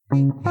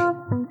The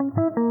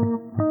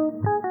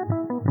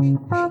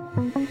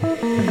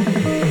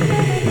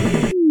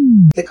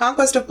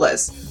Conquest of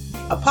Bliss,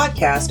 a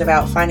podcast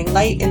about finding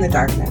light in the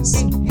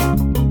darkness.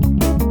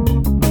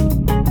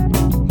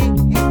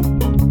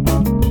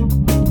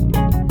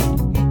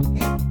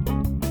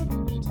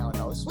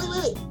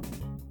 Wait.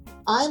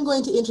 I'm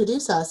going to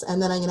introduce us, and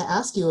then I'm going to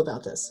ask you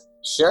about this.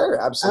 Sure,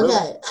 absolutely.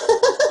 Okay.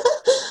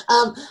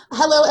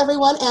 Hello,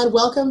 everyone, and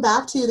welcome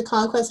back to The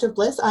Conquest of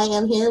Bliss. I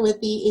am here with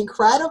the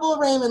incredible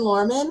Raymond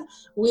Lorman.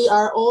 We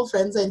are old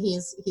friends, and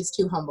he's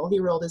too humble. He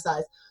rolled his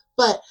eyes.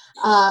 But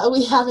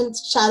we haven't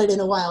chatted in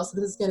a while, so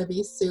this is going to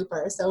be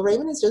super. So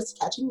Raymond is just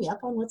catching me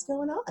up on what's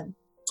going on.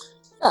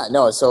 Yeah,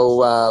 no,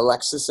 so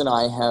Alexis and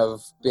I have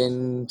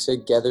been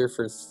together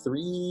for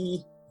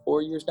 3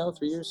 years now.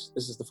 3 years.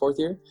 This is the 4th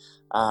year.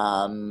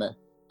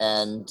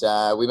 And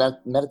we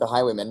met at the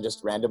Highwayman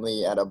just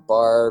randomly at a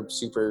bar,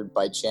 super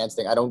by chance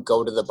thing. I don't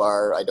go to the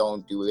bar. I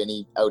don't do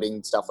any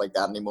outing stuff like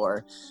that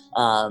anymore.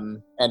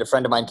 And a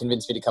friend of mine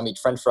convinced me to come eat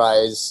French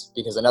fries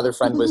because another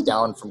friend was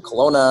down from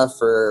Kelowna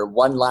for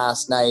one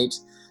last night.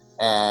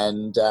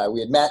 And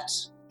we had met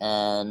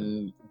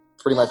and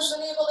pretty much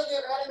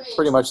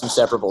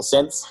inseparable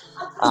since.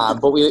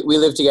 But we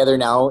live together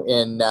now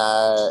in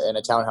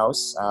a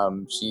townhouse.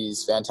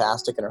 She's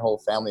fantastic, and her whole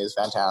family is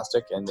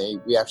fantastic, and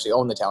we actually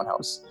own the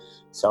townhouse.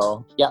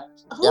 So yeah.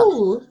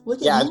 Oh, look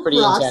at you, it's pretty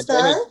intense.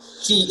 I mean,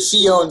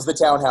 she owns the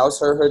townhouse.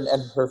 Her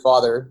and her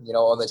father,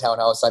 own the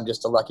townhouse. I'm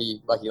just a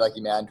lucky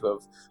man to have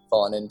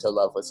fallen into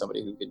love with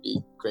somebody who could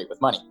be great with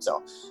money.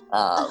 So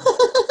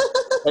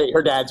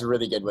her dad's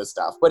really good with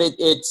stuff, but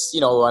it's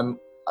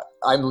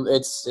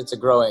it's a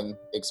growing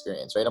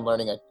experience, right? I'm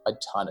learning a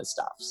ton of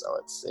stuff, so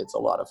it's a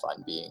lot of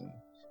fun being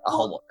a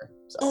homeowner.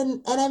 So.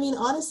 And I mean,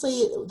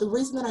 honestly, the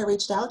reason that I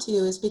reached out to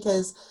you is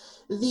because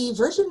the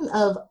version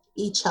of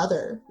each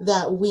other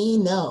that we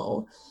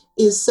know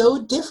is so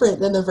different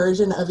than the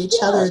version of each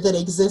other that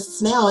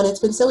exists now. And it's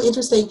been so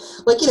interesting,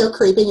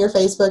 creeping your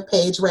Facebook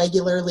page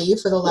regularly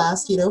for the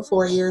last,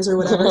 4 years or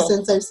whatever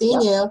since I've seen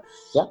you.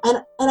 Yeah.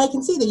 And I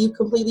can see that you've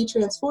completely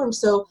transformed.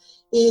 So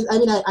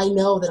I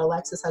know that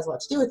Alexis has a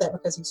lot to do with it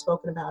because you've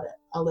spoken about it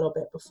a little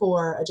bit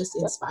before, just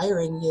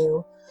inspiring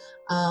you.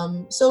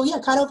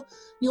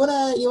 You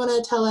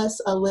wanna tell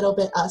us a little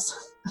bit,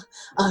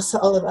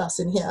 all of us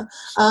in here.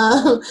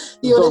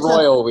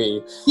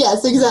 We.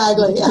 Yes,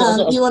 exactly.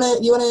 You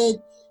wanna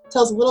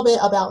tell us a little bit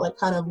about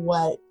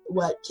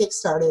what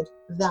kickstarted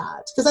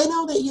that? Because I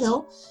know that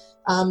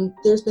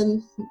there's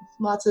been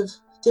lots of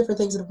different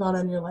things that have gone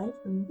on in your life.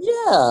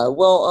 Yeah.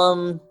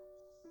 Well,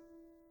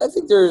 I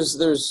think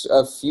there's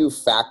a few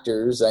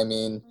factors. I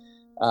mean,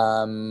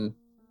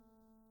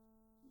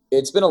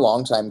 it's been a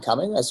long time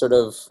coming. I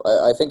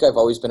think I've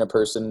always been a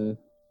person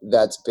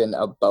that's been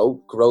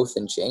about growth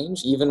and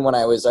change. Even when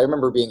I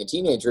remember being a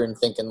teenager and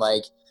thinking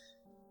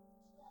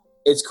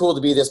it's cool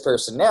to be this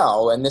person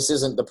now, and this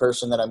isn't the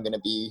person that I'm going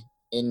to be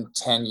in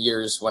 10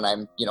 years when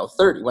I'm,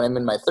 30. When I'm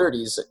in my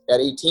 30s,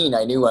 at 18,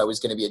 I knew I was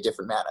going to be a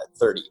different man at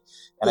 30.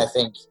 And I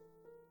think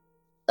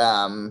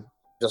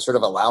just sort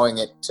of allowing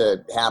it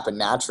to happen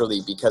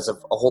naturally because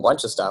of a whole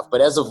bunch of stuff.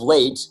 But as of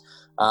late,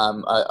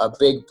 a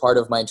big part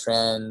of my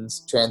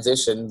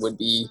transition would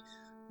be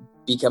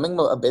becoming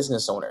a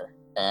business owner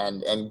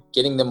and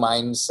getting the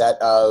mindset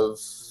of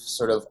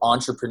sort of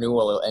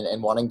entrepreneurial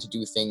and wanting to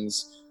do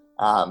things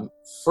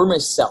for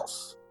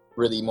myself,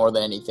 really, more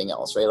than anything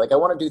else, right? I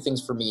want to do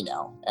things for me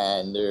now.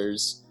 And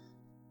there's,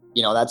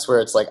 that's where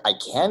it's I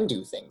can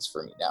do things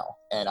for me now.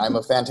 And I'm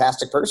a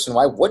fantastic person.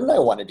 Why wouldn't I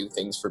want to do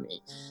things for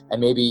me? And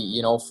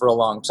maybe, for a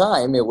long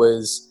time, it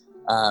was,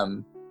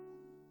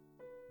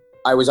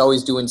 I was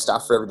always doing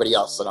stuff for everybody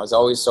else. And I was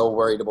always so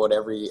worried about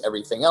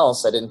everything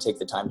else. I didn't take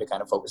the time to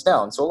kind of focus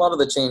down. So a lot of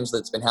the change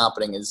that's been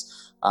happening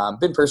has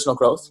been personal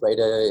growth, right?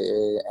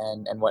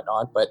 And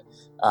whatnot. But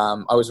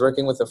I was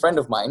working with a friend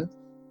of mine,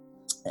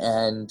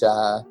 and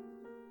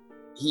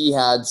he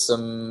had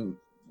some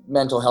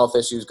mental health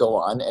issues go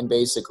on, and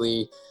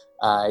basically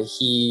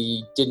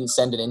he didn't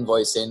send an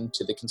invoice in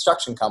to the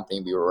construction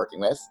company we were working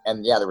with,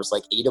 and there was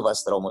 8 of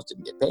us that almost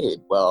didn't get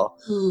paid. Well,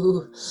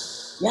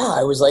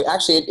 I was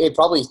actually it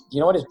probably,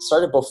 it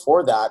started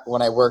before that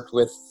when I worked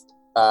with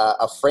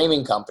a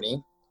framing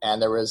company,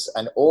 and there was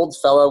an old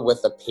fella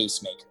with a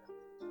pacemaker,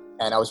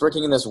 and I was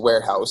working in this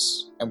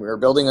warehouse, and we were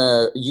building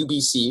a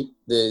UBC,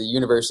 the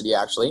university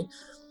actually,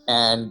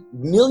 and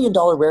 $1 million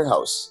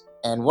warehouse.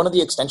 And one of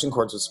the extension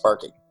cords was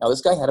sparking. Now,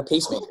 this guy had a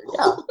pacemaker.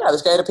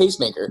 This guy had a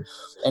pacemaker.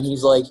 And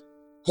he's like,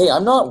 hey,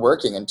 I'm not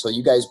working until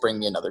you guys bring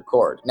me another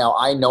cord. Now,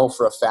 I know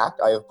for a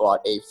fact I have bought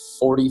a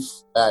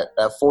 $40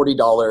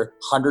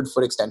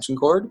 100-foot extension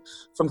cord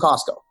from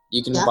Costco.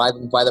 You can buy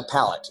them by the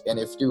pallet. And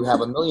if you have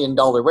 $1 million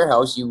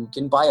warehouse, you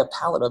can buy a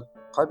pallet of,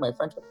 pardon my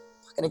French, but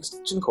fucking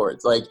extension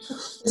cords.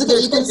 It's okay,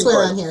 you can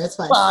swear on here, it's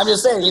fine. Well, I'm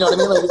just saying, you know what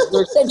I mean?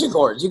 They're extension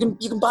cords. You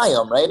can buy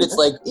them, right? It's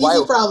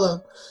easy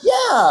problem.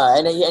 Yeah,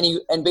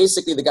 and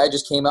basically the guy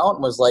just came out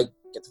and was like,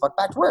 get the fuck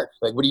back to work.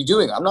 What are you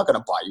doing? I'm not going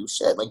to buy you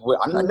shit.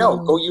 No,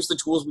 go use the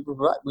tools we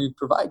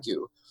provide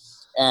you.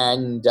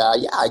 And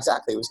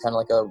exactly. It was kind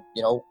of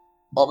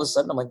all of a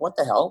sudden I'm like, what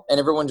the hell? And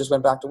everyone just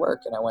went back to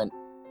work. And I went,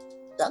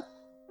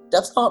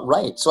 that's not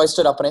right. So I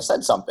stood up and I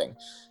said something.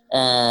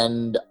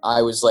 And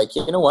I was like,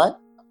 you know what?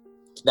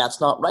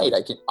 That's not right.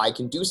 I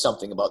can do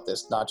something about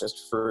this, not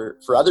just for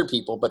other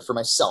people, but for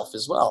myself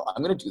as well.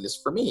 I'm going to do this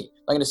for me.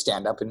 I'm going to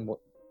stand up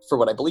for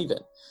what I believe in.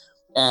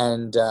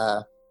 And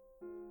I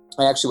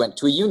actually went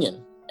to a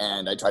union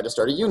and I tried to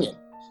start a union.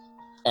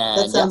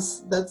 And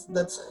that's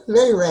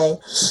very Ray.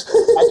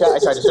 I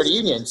tried to start a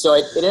union. So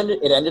it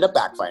ended up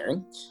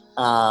backfiring.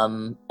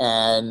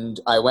 And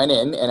I went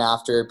in, and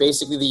after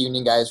basically the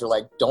union guys were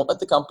like, don't let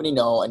the company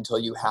know until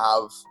you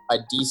have a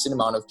decent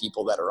amount of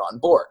people that are on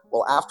board.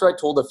 Well, after I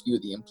told a few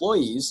of the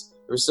employees,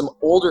 there were some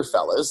older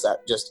fellas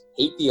that just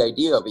hate the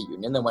idea of a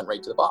union that went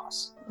right to the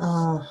boss.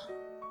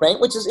 Right?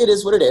 It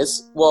is what it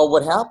is. Well,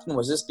 what happened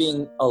was, this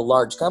being a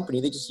large company,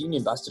 they just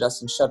union busted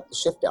us and shut the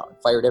shift down,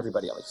 fired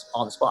everybody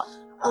on the spot.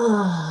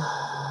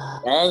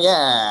 And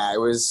yeah, it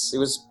was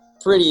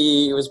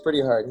pretty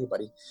hard, hey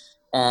buddy.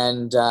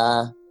 And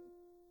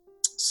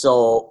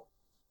so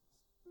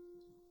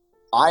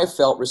I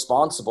felt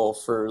responsible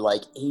for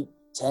like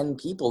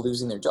 8-10 people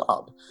losing their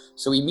job.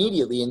 So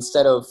immediately,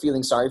 instead of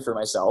feeling sorry for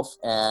myself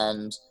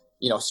and,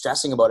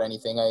 stressing about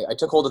anything, I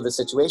took hold of the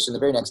situation. The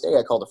very next day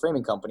I called a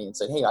framing company and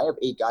said, hey, I have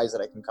 8 guys that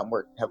I can come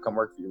work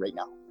for you right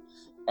now.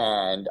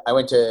 And I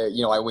went to,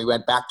 we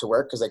went back to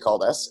work because they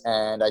called us,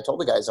 and I told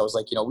the guys, I was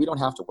like, we don't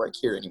have to work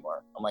here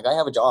anymore. I'm like, I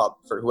have a job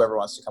for whoever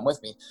wants to come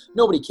with me.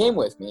 Nobody came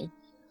with me,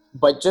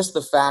 but just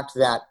the fact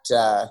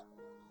that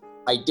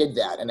I did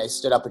that and I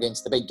stood up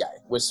against the big guy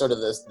was sort of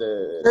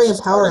the very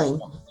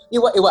empowering. It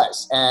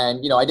was.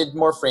 And, I did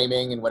more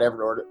framing and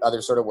whatever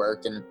other sort of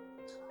work. And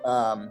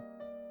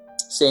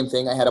same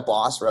thing, I had a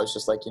boss where I was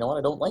just like, you know what,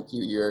 I don't like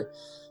you.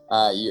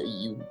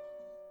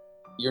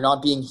 You're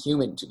not being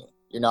human to me.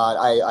 You're not,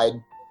 I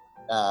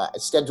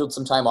scheduled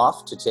some time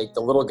off to take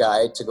the little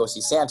guy to go see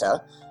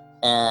Santa,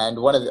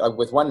 and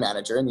with one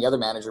manager, and the other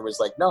manager was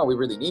like, no, we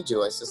really need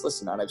you. I says,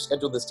 listen, man, I've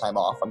scheduled this time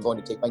off. I'm going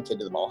to take my kid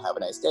to the mall. Have a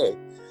nice day.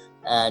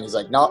 And he's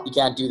like, no, you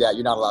can't do that.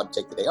 You're not allowed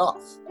to take the day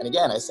off. And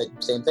again, I said,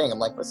 same thing. I'm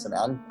like, listen,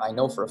 man, I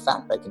know for a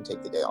fact I can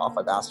take the day off.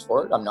 I've asked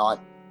for it. I'm not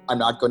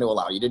going to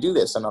allow you to do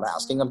this. I'm not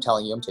asking. I'm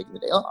telling you I'm taking the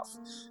day off.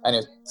 And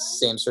it's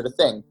same sort of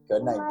thing.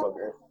 Good night,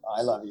 Booger.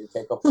 I love you.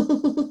 Okay, go.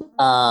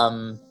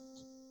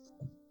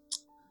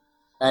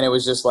 And it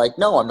was just like,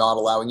 no, I'm not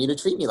allowing you to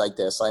treat me like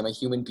this. I'm a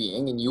human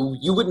being, and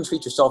you wouldn't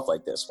treat yourself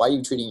like this. Why are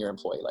you treating your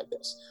employee like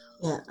this?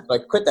 Yeah. So I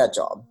quit that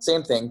job.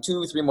 Same thing,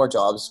 2-3 more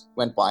jobs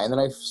went by, and then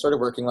I started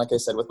working, like I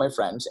said, with my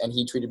friend, and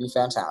he treated me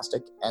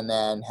fantastic, and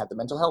then had the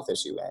mental health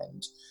issue.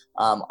 And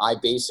I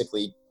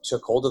basically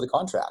took hold of the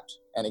contract.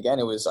 And again,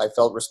 I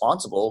felt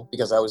responsible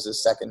because I was the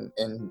second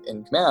in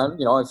command.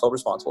 I felt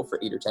responsible for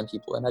 8 or 10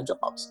 people and had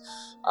jobs.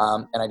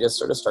 And I just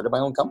sort of started my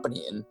own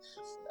company. And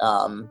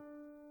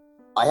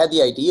I had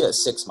the idea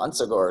 6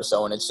 months ago or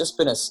so, and it's just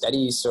been a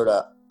steady sort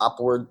of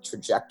upward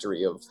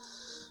trajectory of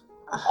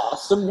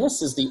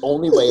awesomeness is the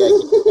only way I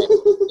can explain it.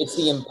 It's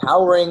the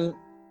empowering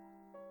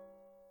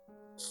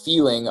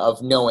feeling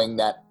of knowing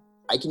that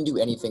I can do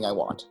anything I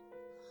want.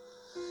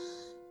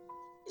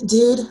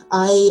 Dude,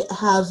 I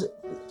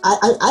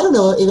don't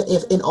know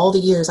if in all the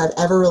years I've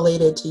ever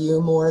related to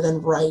you more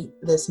than right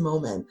this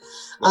moment.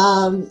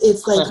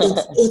 It's like,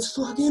 it's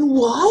fucking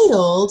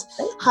wild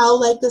how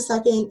like the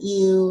second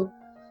you,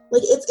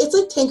 like, it's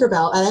like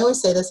Tinkerbell, and I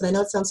always say this, and I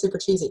know it sounds super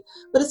cheesy,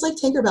 but it's like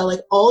Tinkerbell, like,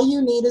 all you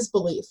need is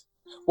belief.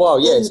 Well,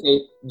 yeah,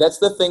 that's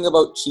the thing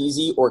about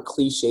cheesy or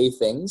cliche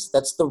things.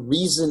 That's the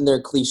reason they're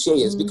cliche,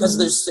 is because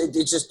it's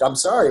just, I'm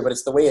sorry, but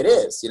it's the way it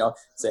is,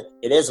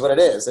 it is what it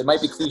is. It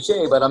might be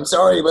cliche, but I'm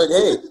sorry, but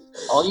hey,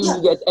 all you need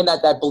to get, and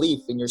that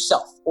belief in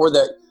yourself, or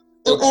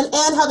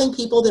and having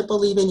people that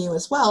believe in you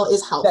as well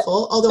is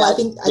helpful. Although I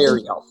think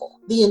helpful.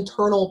 The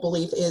internal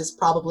belief is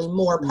probably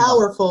more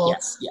powerful,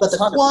 yes, but the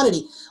 100%.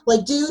 Quantity,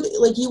 like, dude,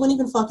 like, you wouldn't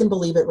even fucking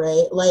believe it,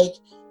 Ray. Like,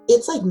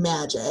 it's like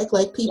magic.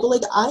 Like, people,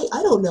 like,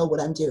 I don't know what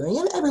I'm doing,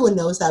 and everyone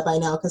knows that by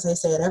now because I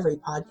say it every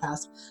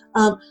podcast.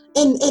 And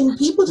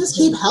people just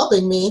keep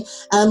helping me,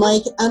 and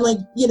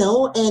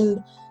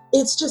and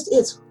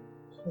it's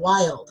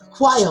wild.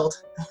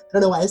 I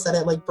don't know why I said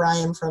it like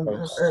Brian from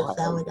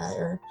Family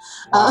Guy.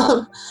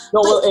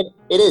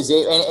 It is.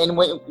 And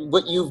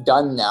what you've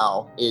done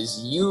now is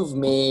you've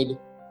made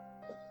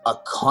a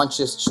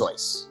conscious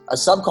choice, a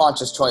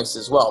subconscious choice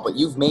as well, but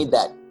you've made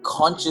that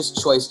conscious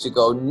choice to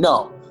go,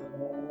 no,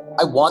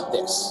 I want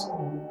this.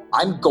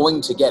 I'm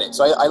going to get it.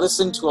 So I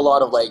listen to a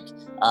lot of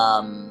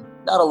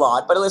not a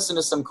lot, but I listen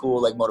to some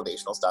cool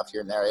motivational stuff here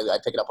and there. I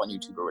pick it up on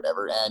YouTube or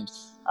whatever. And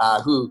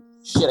I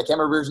can't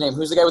remember his name.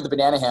 Who's the guy with the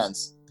banana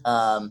hands?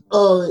 I am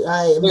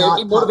not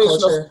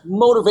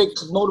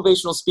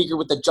motivational speaker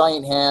with the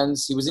giant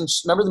hands. He was in,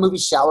 remember the movie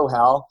Shallow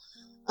Hal?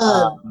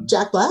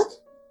 Jack Black?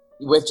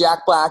 With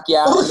Jack Black,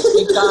 yeah. And the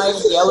big guy in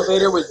the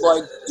elevator was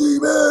like,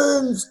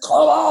 demons,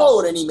 come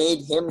out! And he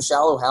made him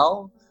Shallow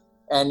Hal.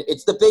 And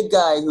it's the big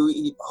guy who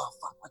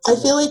I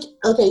feel like,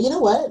 okay, you know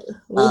what?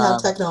 We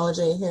have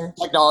technology here.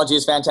 Technology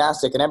is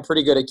fantastic, and I'm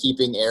pretty good at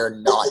keeping air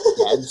not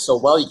dead. So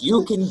while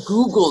you can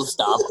Google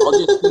stuff, I'll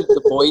just use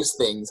the voice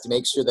things to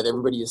make sure that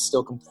everybody is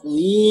still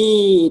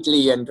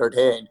completely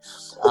entertained.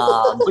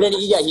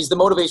 He's the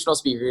motivational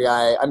speaker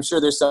guy. I'm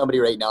sure there's somebody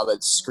right now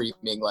that's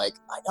screaming like,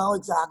 I know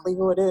exactly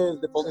who it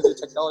is. If only the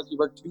technology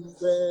worked too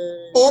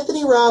great.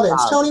 Anthony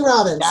Robbins, Tony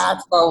Robbins.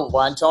 That's the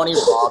one, Tony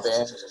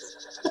Robbins.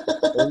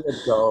 There you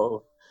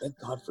go. Thank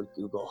God for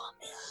Google.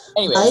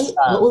 Anyways,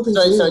 what will we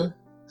do? So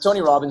Tony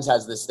Robbins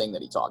has this thing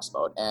that he talks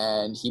about,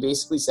 and he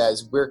basically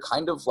says we're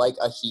kind of like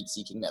a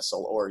heat-seeking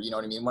missile, or, you know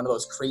what I mean, one of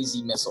those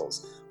crazy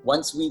missiles.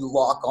 Once we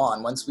lock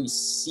on, once we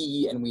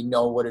see and we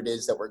know what it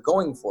is that we're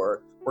going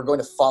for, we're going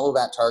to follow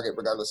that target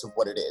regardless of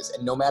what it is.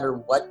 And no matter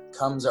what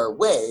comes our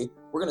way,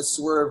 we're going to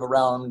swerve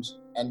around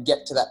and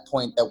get to that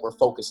point that we're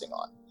focusing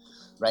on,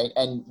 right?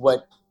 And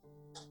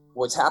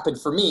what's happened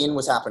for me and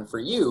what's happened for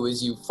you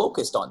is you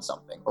focused on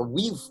something, or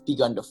we've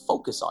begun to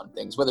focus on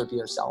things, whether it be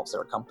ourselves or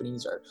our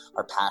companies or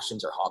our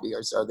passions or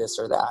hobbies or this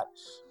or that.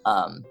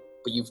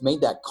 But you've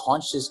made that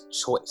conscious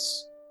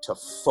choice to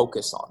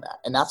focus on that.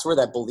 And that's where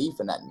that belief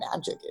and that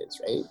magic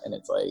is, right? And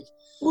it's like,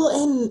 well,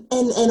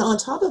 and on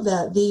top of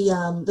that,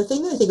 the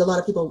thing that I think a lot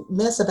of people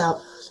miss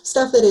about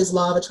stuff that is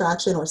law of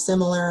attraction or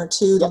similar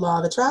to the law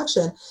of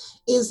attraction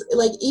is,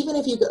 like, even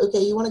if you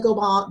want to go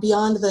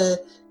beyond the,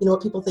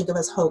 what people think of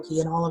as hokey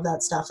and all of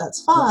that stuff,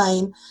 that's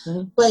fine.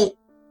 Mm-hmm. But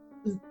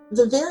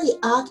the very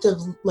act of,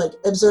 like,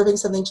 observing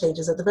something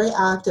changes, at the very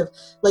act of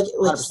like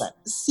 100%.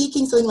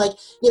 Seeking something, like,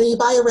 you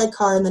buy a red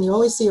car and then you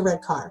always see a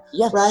red car,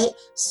 right?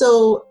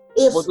 So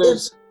if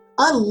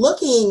I'm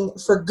looking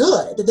for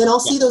good, then I'll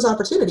see those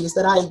opportunities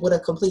that I would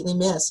have completely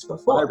missed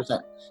before.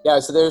 100%. Yeah,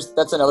 so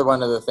that's another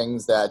one of the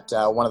things that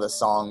one of the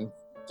song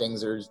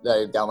things that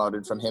I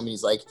downloaded from him.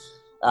 He's like,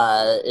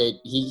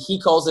 he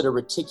calls it a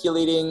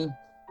reticulated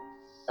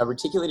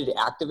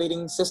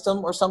activating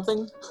system or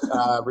something.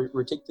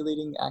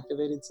 Reticulating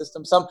activated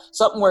system.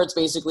 Something where it's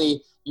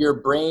basically your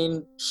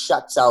brain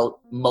shuts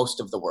out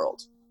most of the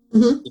world.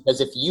 Mm-hmm. Because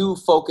if you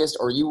focused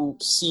or you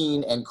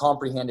seen and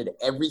comprehended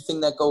everything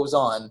that goes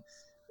on,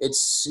 it's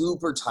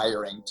super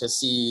tiring to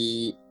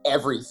see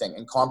everything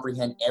and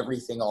comprehend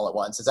everything all at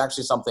once. It's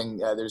actually something,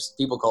 there's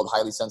people called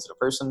highly sensitive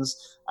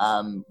persons.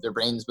 Their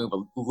brains move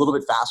a little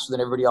bit faster than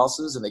everybody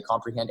else's, and they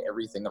comprehend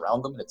everything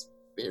around them. And it's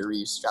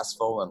very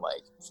stressful and,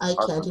 like, I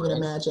can't even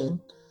imagine.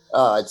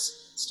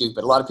 It's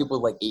stupid. A lot of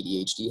people with, like,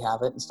 ADHD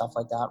have it and stuff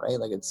like that, right?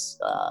 Like, it's,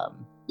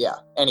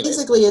 Anyway,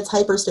 basically, it's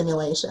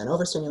overstimulation.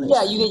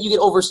 Yeah, you get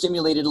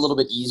overstimulated a little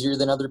bit easier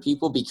than other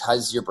people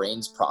because your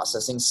brain's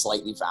processing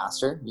slightly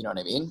faster. You know what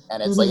I mean?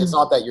 And it's like, it's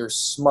not that you're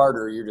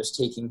smarter; you're just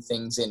taking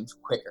things in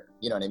quicker.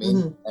 You know what I mean?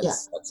 Mm-hmm.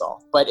 That's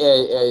all. But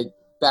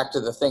back to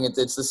the thing,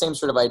 it's the same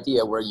sort of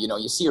idea where,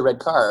 you see a red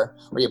car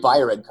or you buy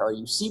a red car,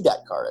 you see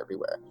that car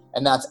everywhere,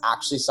 and that's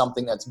actually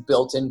something that's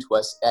built into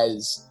us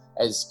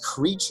as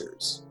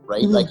creatures,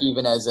 right? Mm-hmm. Like,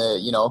 even as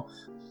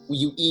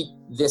you eat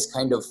this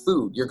kind of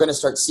food, you're going to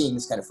start seeing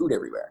this kind of food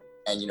everywhere.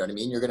 And you know what I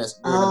mean? You're going to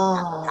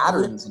have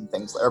patterns and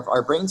things.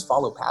 Our brains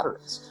follow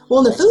patterns. Well,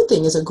 and the food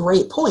thing is a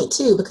great point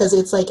too, because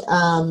it's like,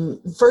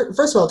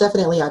 first of all,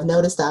 definitely I've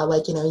noticed that,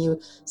 like,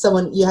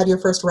 you had your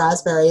first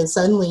raspberry and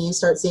suddenly you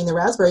start seeing the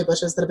raspberry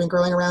bushes that have been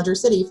growing around your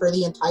city for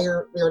your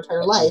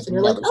entire life. And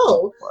you're like, like,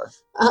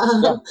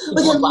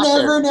 I've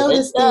never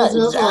noticed these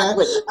before.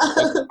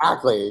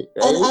 Exactly.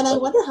 Right? And I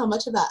wonder how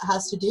much of that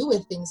has to do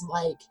with things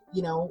like,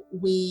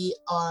 we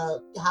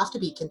have to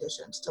be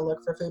conditioned to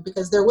look for food,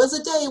 because there was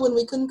a day when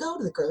we couldn't go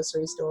to the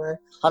grocery store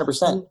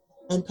 100%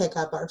 and pick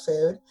up our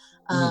food.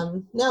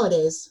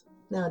 Nowadays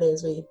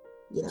we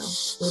we're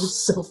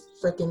so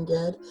freaking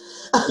good.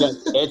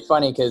 It's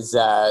funny because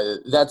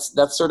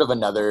that's sort of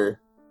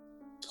another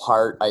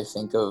part, I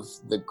think, of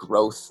the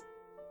growth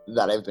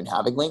that I've been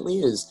having lately,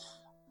 is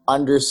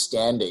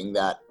understanding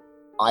that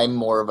I'm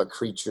more of a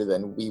creature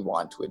than we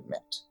want to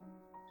admit,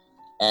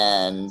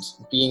 and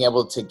being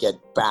able to get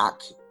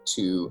back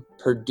to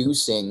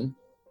producing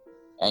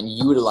and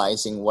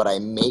utilizing what I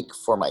make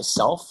for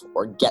myself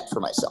or get for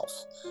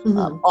myself.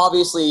 Mm-hmm.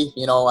 Obviously,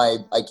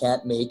 I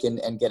can't make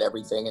and get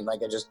everything. And,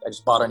 like, I just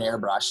bought an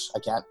airbrush. I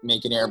can't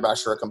make an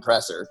airbrush or a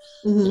compressor,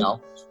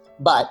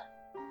 but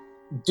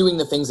doing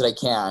the things that I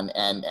can.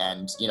 And,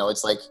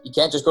 it's like, you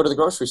can't just go to the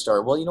grocery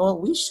store. Well, you know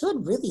what? We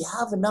should really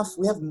have enough.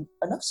 We have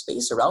enough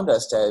space around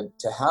us to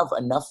have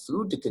enough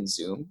food to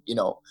consume. We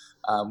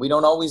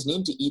don't always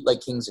need to eat like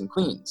kings and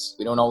queens.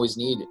 We don't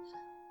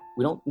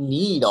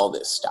need all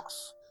this stuff.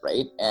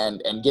 Right.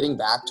 And getting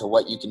back to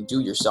what you can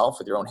do yourself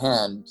with your own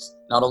hands,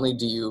 not only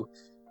do you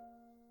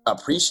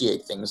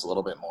appreciate things a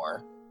little bit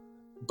more,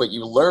 but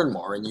you learn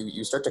more and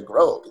you start to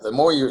grow. The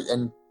more you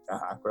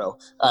grow,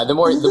 the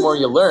more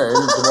you learn,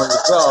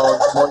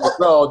 the more you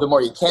grow, the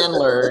more you can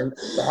learn,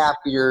 the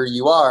happier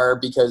you are,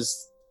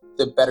 because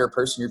the better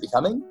person you're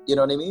becoming. You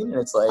know what I mean?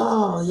 And it's like,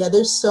 oh yeah,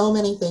 there's so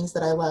many things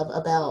that I love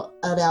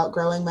about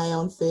growing my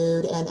own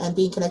food and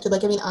being connected.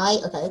 Like, I mean,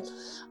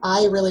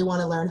 I really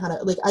want to learn how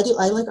to, like, I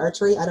like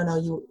archery. I don't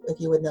know if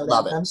you would know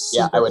that, but I'm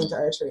super into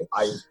archery.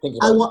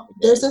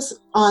 There's this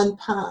on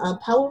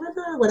Powell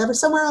River or whatever,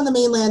 somewhere on the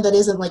mainland that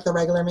isn't like the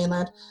regular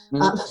mainland.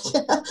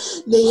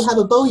 They have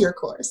a bowyer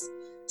course.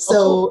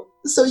 So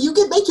you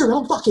can make your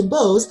own fucking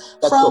bows.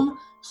 That's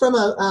from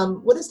a,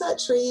 what is that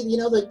tree? You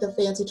know, like the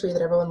fancy tree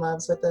that everyone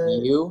loves with the...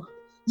 Yew?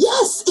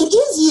 Yes, it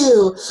is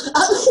yew.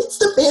 It's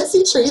the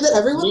fancy tree that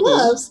everyone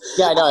loves.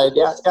 Yeah, I know.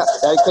 Yeah.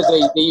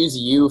 Because they use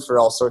yew for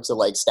all sorts of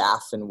like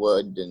staff and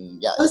wood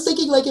and yeah. I was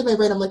thinking like in my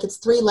brain, I'm like, it's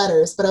 3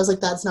 letters, but I was like,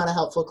 that's not a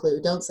helpful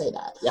clue. Don't say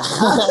that. Yeah,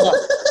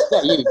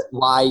 yew.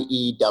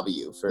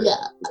 Y-E-W for...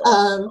 Yeah.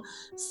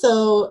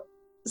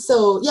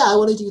 So yeah, I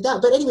want to do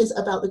that. But anyways,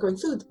 about the growing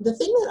food, the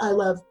thing that I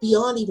love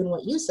beyond even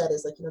what you said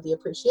is like, you know, the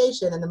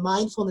appreciation and the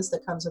mindfulness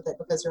that comes with it,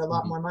 because you're a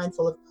lot more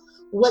mindful of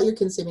what you're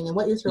consuming and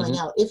what you're throwing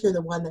out if you're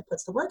the one that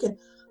puts the work in.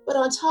 But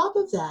on top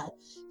of that,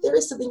 there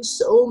is something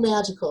so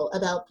magical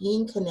about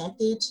being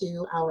connected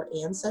to our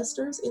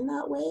ancestors in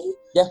that way.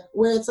 Yeah.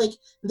 Where it's like,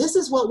 this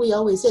is what we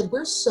always did.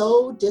 We're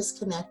so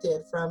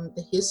disconnected from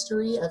the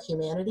history of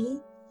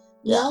humanity.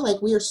 Yeah. Now, like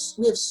we have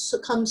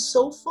come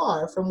so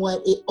far from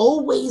what it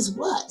always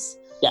was.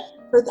 Yeah.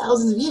 For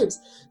thousands of years.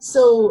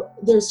 So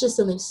there's just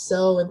something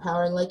so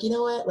empowering. Like, you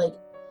know what? Like,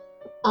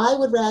 I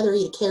would rather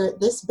eat a carrot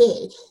this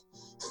big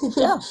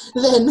than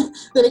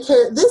a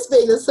carrot this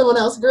big that someone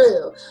else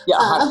grew. Yeah,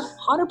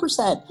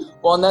 100%.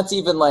 Well, and that's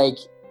even like,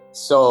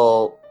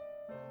 so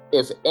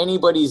if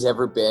anybody's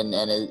ever been,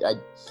 and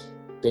I've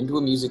been to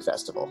a music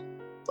festival,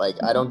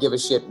 like I don't give a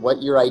shit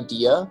what your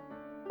idea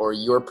or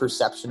your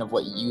perception of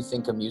what you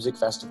think a music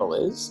festival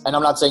is. And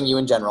I'm not saying you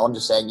in general, I'm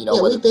just saying, you know,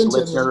 whether we've been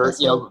listener or,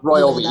 you know,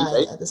 Royal We,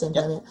 right? At the same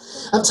time,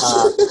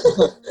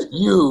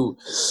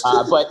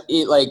 but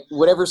it, like,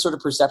 whatever sort of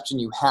perception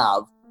you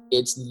have,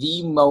 it's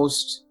the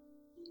most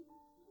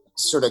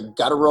sort of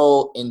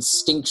guttural,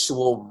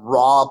 instinctual,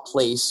 raw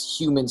place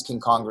humans can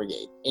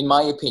congregate, in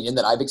my opinion,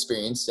 that I've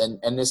experienced.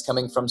 And this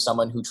coming from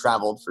someone who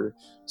traveled for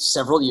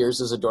several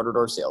years as a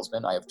door-to-door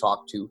salesman. I have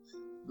talked to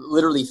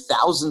literally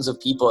thousands of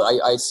people.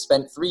 I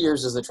spent 3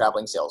 years as a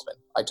traveling salesman.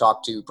 I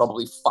talked to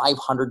probably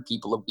 500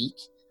 people a week.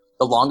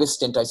 The longest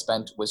stint I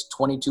spent was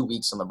 22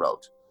 weeks on the road.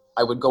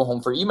 I would go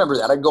home you remember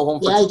that? I'd go home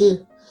for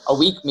a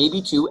week,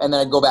 maybe 2, and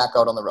then I'd go back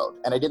out on the road.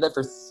 And I did that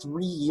for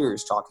 3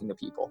 years talking to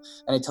people.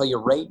 And I tell you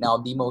right now,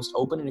 the most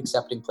open and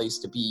accepting place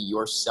to be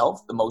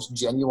yourself, the most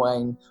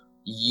genuine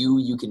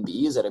you can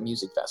be, is at a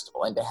music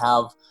festival. And to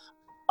have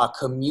a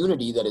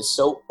community that is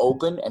so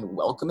open and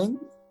welcoming.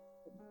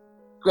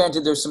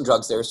 Granted, there's some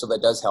drugs there, so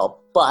that does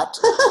help. But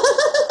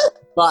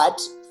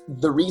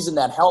the reason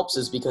that helps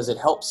is because it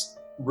helps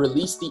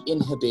release the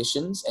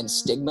inhibitions and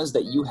stigmas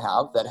that you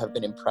have that have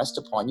been impressed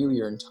upon you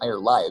your entire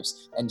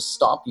lives and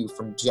stop you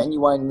from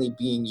genuinely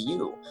being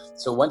you.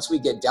 So once we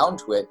get down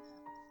to it,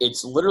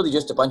 it's literally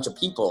just a bunch of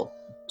people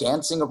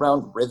dancing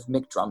around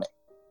rhythmic drumming,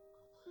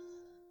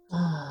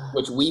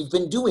 which we've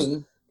been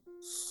doing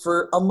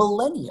for a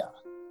millennia.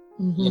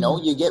 You know,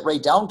 you get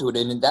right down to it,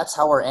 and that's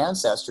how our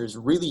ancestors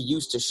really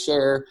used to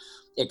share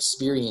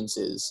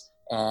experiences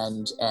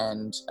and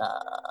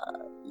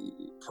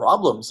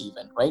problems,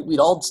 even, right? We'd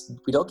all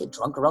get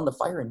drunk around the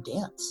fire and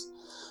dance.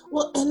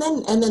 Well, and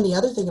then the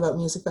other thing about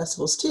music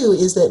festivals too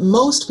is that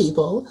most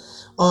people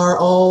are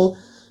all,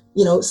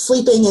 you know,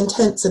 sleeping in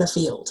tents in a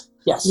field.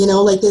 Yes. You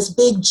know, like this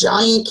big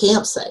giant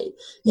campsite,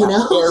 you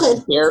know?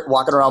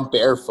 Walking around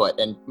barefoot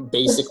and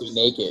basically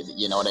naked,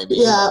 you know what I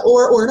mean? Yeah,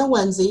 or in a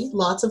onesie,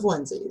 lots of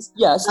onesies.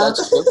 Yes,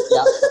 that's true,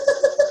 yeah.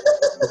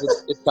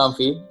 It's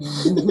comfy.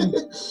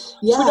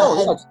 Yeah. But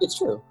no, it's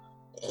true.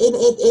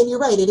 And you're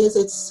right,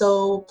 it's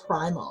so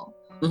primal.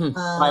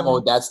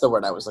 Primal, that's the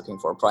word I was looking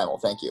for, primal,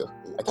 thank you.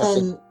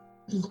 And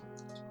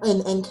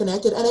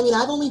connected. And I mean,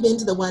 I've only been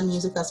to the one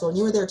music festival, and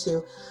you were there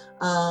too,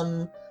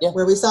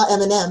 where we saw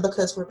Eminem,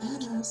 because we're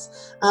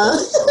badass. I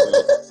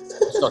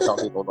still tell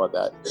people about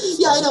that.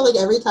 Yeah, I know, like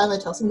every time I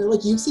tell someone, they're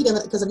like, you've seen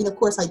Eminem, because I mean, of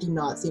course I do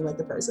not seem like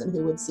the person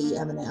who would see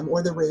Eminem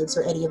or The Roots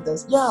or any of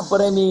those. Yeah,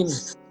 but I mean,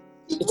 it's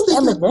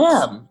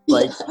Eminem.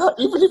 Like,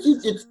 even if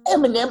it's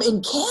Eminem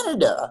in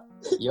Canada.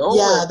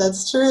 Yeah,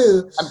 that's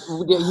true.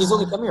 He's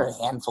only come here a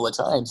handful of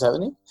times,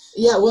 hasn't he?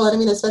 Yeah, well, and I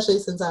mean, especially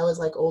since I was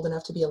like old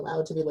enough to be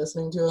allowed to be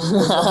listening to him, the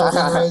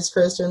whole raised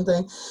Christian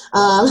thing.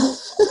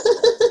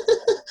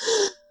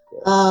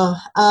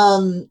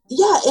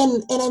 Yeah,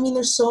 and I mean,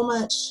 there's so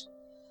much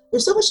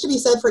to be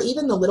said for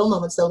even the little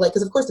moments, though. Like,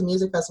 because of course the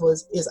music festival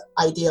is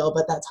ideal,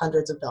 but that's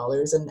hundreds of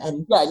dollars, and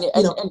yeah,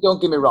 and don't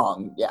get me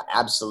wrong, yeah,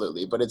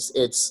 absolutely, but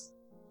it's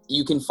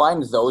you can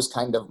find those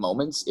kind of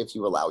moments if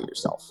you allow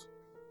yourself.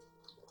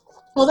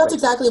 Well, that's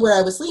exactly where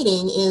I was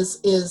leading. What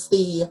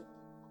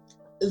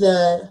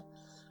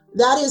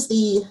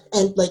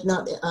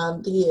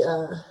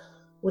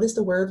is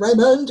the word,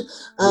 Raymond?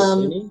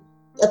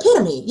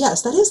 Epitome.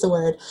 Yes, that is the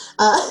word.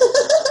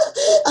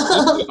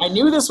 I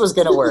knew this was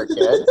going to work.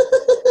 Good.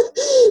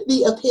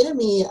 The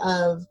epitome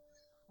of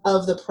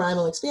the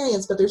primal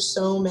experience, but there's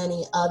so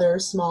many other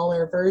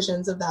smaller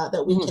versions of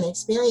that we can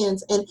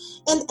experience, and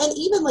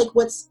even like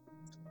what's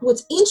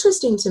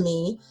interesting to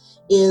me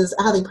is,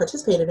 having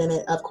participated in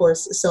it, of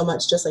course, so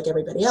much, just like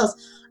everybody else,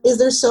 is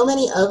there's so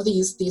many of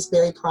these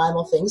very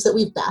primal things that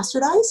we've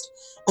bastardized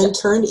and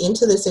turned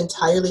into this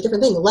entirely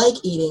different thing, like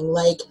eating,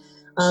 like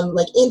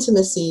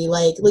intimacy,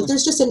 like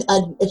there's just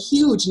a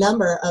huge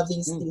number of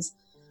these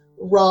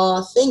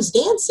raw things,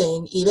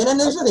 dancing even, and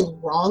there's nothing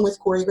wrong with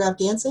choreographed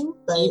dancing,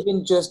 but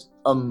even just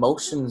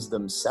emotions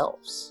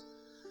themselves.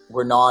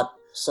 We're not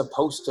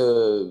supposed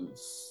to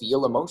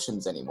feel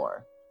emotions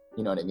anymore.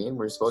 You know what I mean?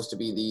 We're supposed to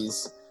be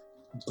these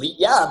bleat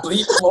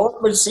floor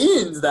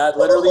machines that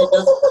literally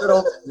just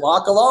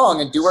walk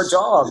along and do our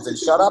jobs and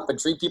shut up and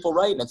treat people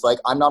right. And it's like,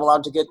 I'm not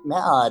allowed to get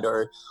mad,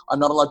 or I'm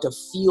not allowed to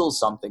feel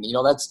something.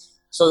 That's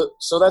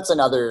that's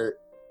another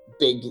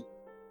big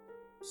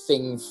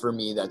thing for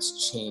me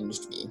that's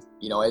changed me.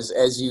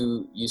 As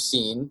you've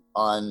seen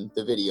on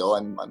the video,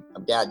 I'm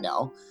dad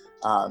now.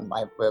 I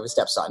have a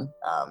stepson.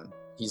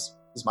 He's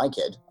my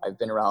kid. I've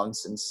been around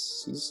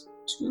since he's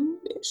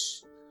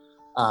 2-ish.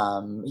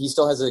 He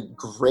still has a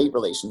great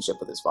relationship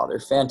with his father.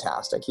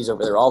 Fantastic. He's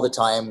over there all the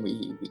time.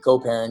 We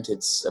co-parent.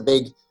 It's a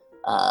big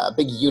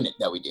unit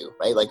that we do,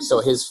 right? Like, so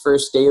his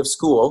first day of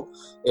school,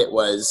 it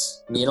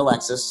was me and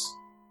Alexis,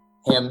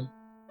 him,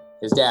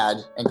 his dad,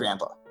 and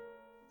grandpa.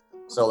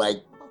 So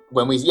like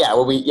when we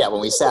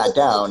sat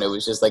down, it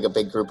was just like a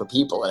big group of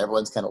people, and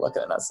everyone's kind of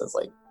looking at us. It's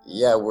like,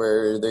 yeah,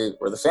 we're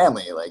the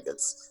family. Like,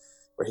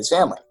 we're his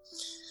family.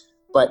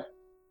 But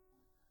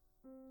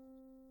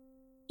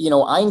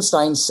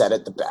Einstein said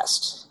it the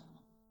best.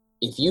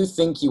 If you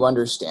think you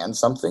understand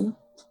something,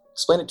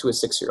 explain it to a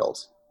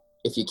 6-year-old.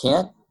 If you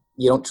can't,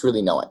 you don't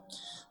truly know it.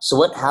 So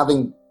what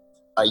having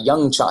a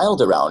young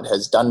child around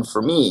has done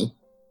for me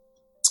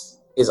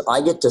is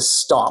I get to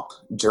stop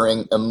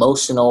during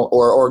emotional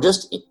or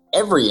just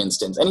every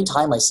instance.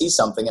 Anytime I see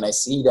something and I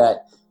see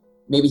that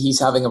maybe he's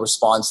having a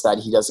response that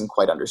he doesn't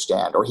quite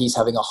understand, or he's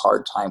having a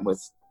hard time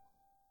with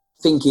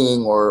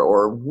thinking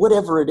or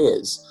whatever it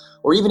is,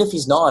 or even if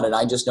he's not, and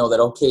I just know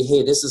that, okay,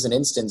 hey, this is an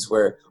instance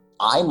where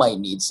I might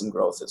need some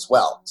growth as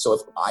well. So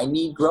if I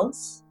need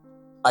growth,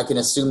 I can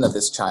assume that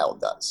this child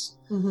does,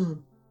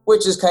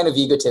 which is kind of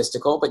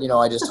egotistical, but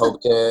I just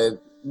hope to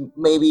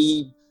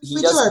maybe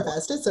we do our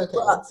best. It's okay.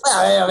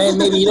 I mean,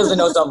 maybe he doesn't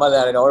know something about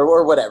that,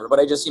 or whatever. But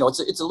I just,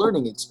 it's a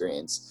learning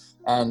experience,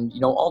 and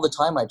all the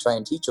time I try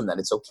and teach him that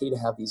it's okay to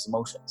have these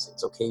emotions.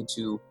 It's okay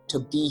to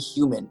be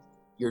human.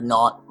 You're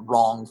not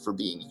wrong for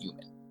being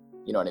human.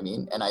 You know what I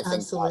mean? And I think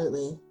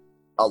absolutely.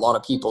 A lot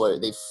of people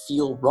they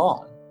feel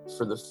wrong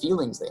for the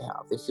feelings they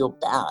have. They feel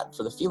bad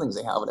for the feelings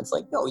they have, and it's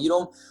like, no, you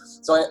don't.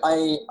 So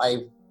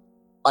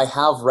I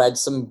have read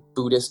some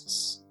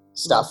Buddhist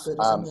stuff.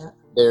 Buddhism, yeah.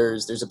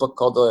 There's a book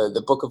called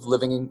the Book of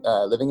Living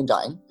and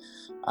Dying.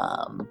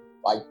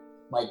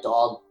 My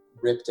dog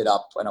ripped it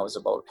up when I was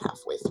about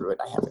halfway through it.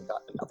 I haven't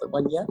gotten another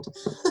one yet.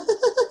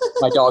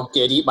 My dog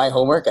did eat my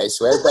homework, I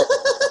swear. But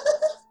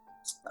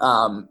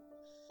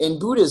in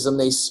Buddhism,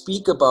 they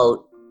speak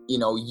about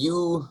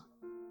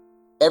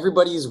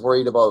everybody's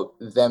worried about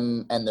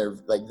them and they're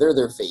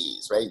their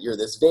vase, right? You're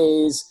this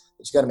vase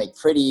that you got to make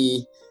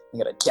pretty.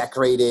 You got to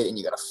decorate it and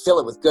you got to fill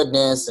it with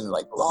goodness and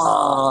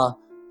blah.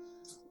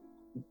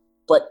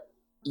 But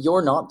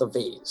you're not the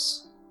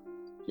vase.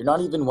 You're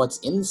not even what's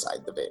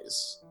inside the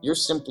vase. You're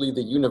simply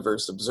the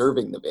universe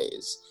observing the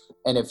vase.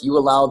 And if you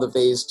allow the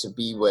vase to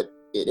be what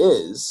it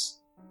is,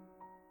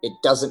 it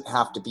doesn't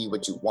have to be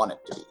what you want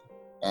it to be.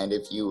 And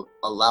if you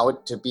allow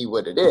it to be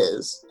what it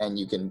is, and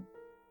you can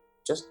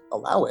just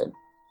allow it,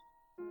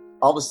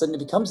 all of a sudden it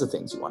becomes the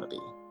things you want to be.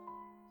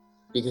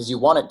 Because you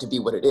want it to be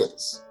what it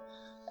is.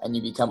 And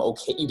you become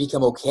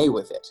okay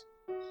with it.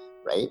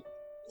 Right?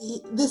 I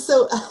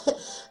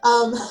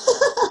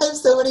have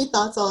so many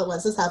thoughts all at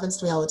once. This happens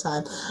to me all the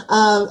time.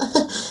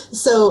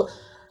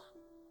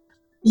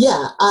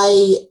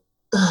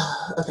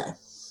 Okay.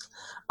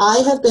 I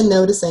have been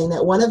noticing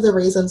that one of the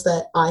reasons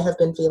that I have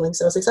been feeling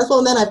so successful,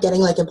 and then I'm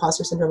getting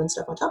imposter syndrome and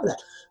stuff on top of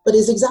that, but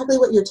is exactly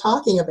what you're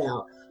talking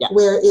about,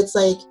 where it's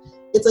like,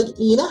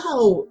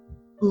 how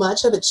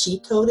much of a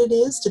cheat code it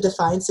is to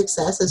define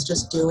success as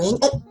just doing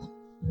it,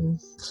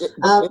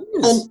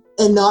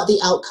 and not the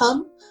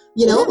outcome.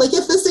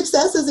 If the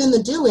success is in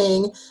the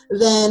doing,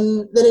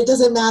 then it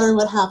doesn't matter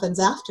what happens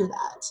after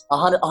that.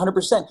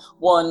 100%.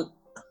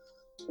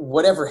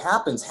 Whatever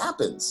happens.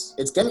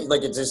 It's gonna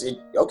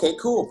okay,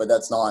 cool, but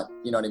that's not,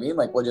 you know what I mean?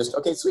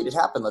 Okay, sweet, it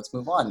happened. Let's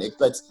move on.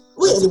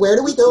 Where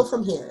do we go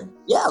from here?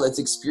 Yeah, let's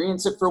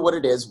experience it for what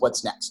it is.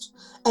 What's next?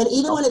 And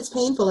even when it's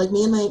painful, like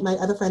me and my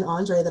other friend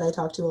Andre that I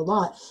talk to a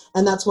lot,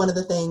 and that's one of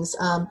the things,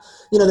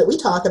 that we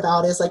talk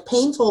about is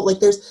painful.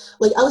 There's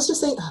I was just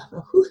saying,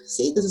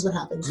 see, this is what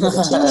happens. Too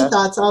many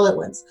thoughts all at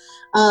once.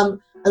 I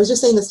was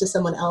just saying this to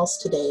someone else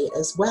today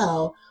as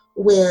well,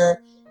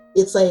 where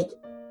it's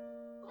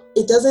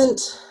it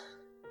doesn't.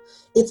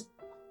 It's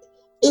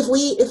if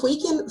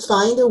we can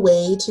find a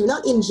way to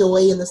not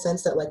enjoy in the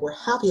sense that we're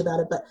happy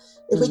about it, but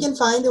if we can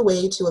find a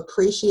way to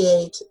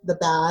appreciate the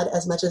bad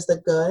as much as the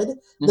good,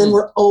 then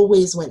we're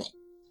always winning.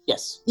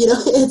 Yes.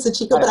 It's a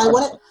cheat code. But I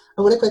want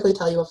to quickly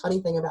tell you a funny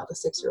thing about the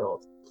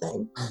 6-year-old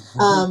thing.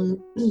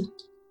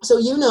 So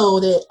you know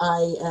that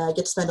I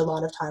get to spend a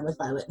lot of time with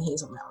Violet and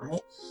Hazel now,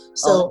 right?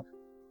 So,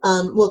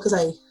 well, because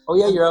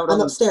you're out.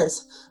 I'm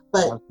upstairs,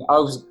 but I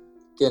was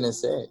gonna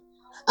say.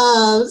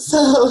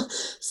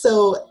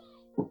 So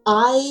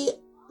I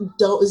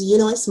don't,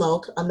 I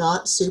smoke. I'm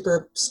not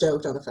super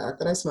stoked on the fact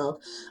that I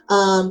smoke.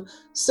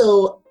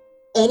 So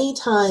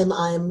anytime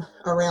I'm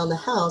around the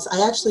house,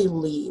 I actually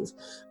leave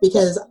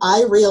because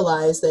I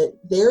realize that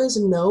there is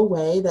no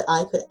way that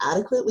I could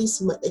adequately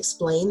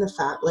explain the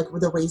fact, like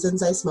the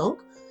reasons I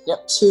smoke.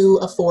 Yep. To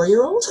a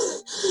 4-year-old.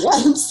 Yep.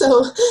 And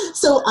so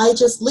I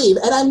just leave,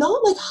 and I'm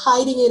not like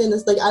hiding it in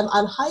this, like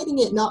I'm hiding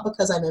it not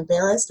because I'm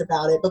embarrassed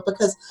about it, but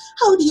because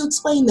how do you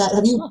explain that?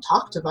 Have you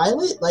talked to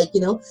Violet? Like,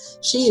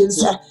 she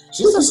is,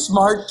 she's a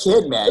smart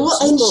kid, man. Well,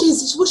 and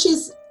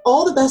she's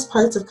all the best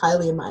parts of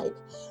Kylie and Mike,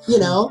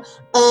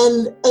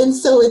 and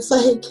so it's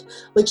like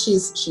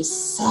she's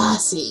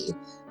sassy,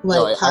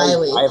 like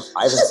Kylie.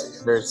 I haven't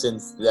seen her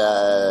since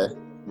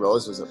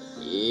Rose was a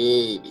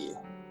baby.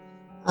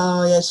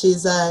 Oh yeah,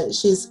 she's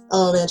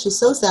oh man, she's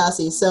so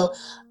sassy. So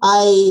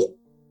like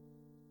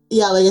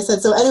I said,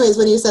 so anyways,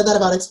 when you said that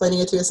about explaining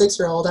it to a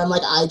 6-year-old, I'm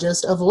like, I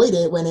just avoid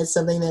it when it's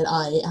something that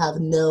I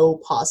have no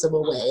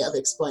possible way of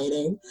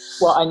explaining.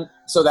 Well,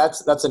 so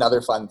that's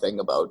another fun thing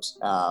about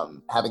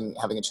having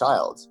a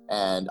child,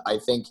 and I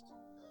think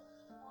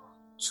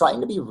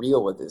trying to be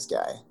real with this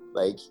guy.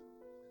 Like,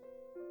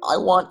 I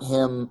want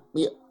him.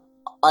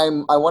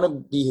 I want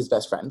to be his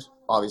best friend,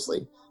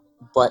 obviously,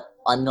 but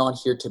I'm not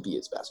here to be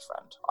his best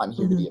friend. I'm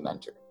here to be a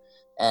mentor.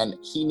 And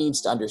he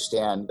needs to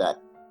understand that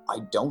I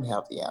don't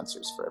have the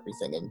answers for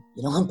everything. And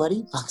you know what,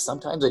 buddy?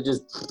 Sometimes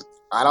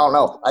I don't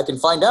know. I can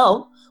find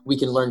out. We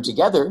can learn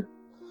together.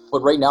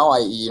 But right now,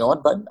 you know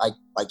what, bud? I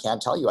can't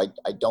tell you.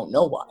 I don't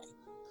know why.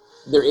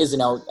 There is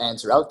an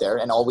answer out there.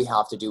 And all we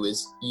have to do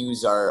is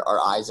use our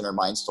eyes and our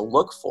minds to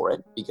look for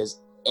it,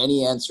 because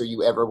any answer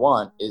you ever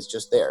want is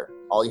just there.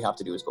 All you have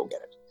to do is go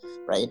get it.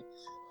 Right?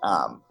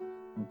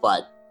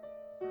 But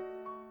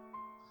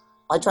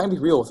I try and be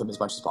real with him as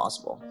much as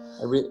possible.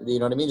 You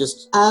know what I mean?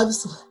 Just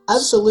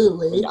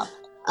absolutely.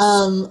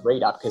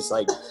 Straight up, because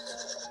like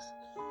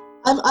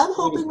I'm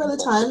hoping by the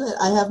time that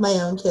I have my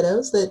own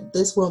kiddos that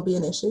this won't be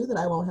an issue that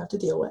I won't have to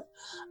deal with.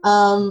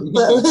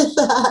 But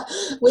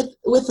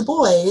with the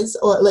boys,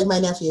 or like my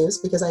nephews,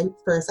 because I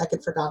for a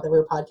second forgot that we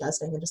were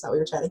podcasting and just thought we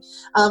were chatting.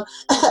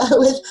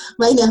 With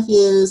my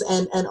nephews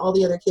and all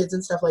the other kids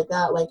and stuff like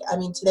that. Like, I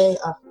mean, today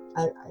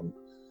I'm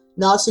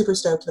not super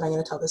stoked that I'm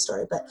going to tell this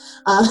story, but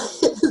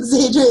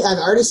Zadrian, I've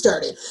already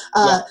started.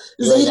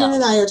 Zadrian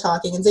and I are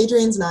talking, and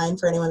Zadrian's 9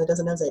 for anyone that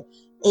doesn't know Zade.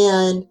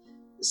 And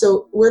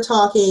so we're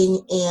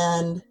talking,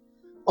 and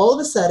all of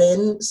a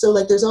sudden, so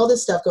like there's all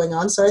this stuff going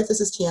on. Sorry if this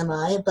is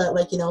TMI, but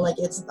like, like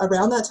it's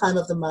around that time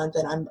of the month,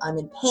 and I'm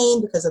in pain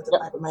because of the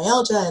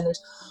fibromyalgia, and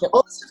there's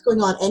all this stuff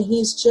going on, and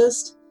he's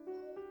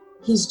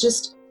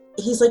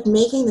like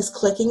making this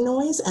clicking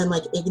noise and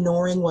like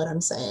ignoring what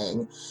I'm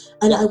saying.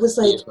 And I was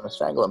like, going to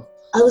strangle him.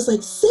 I was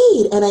like,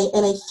 Sade, and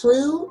I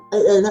threw,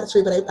 or not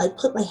threw, but I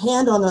put my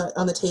hand on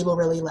the table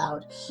really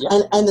loud.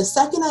 Yeah. And the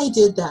second I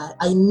did that,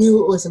 I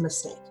knew it was a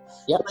mistake.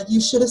 Yeah. Like, you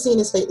should have seen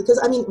his face,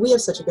 because I mean, we have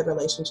such a good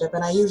relationship,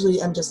 and I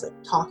usually am just like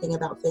talking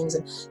about things,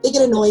 and they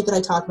get annoyed that I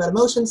talk about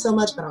emotions so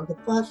much, but I don't give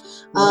a fuck.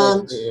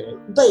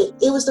 But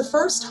it was the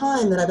first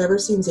time that I've ever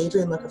seen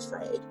Zadrian look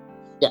afraid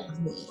of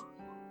me.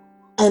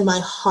 And my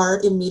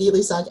heart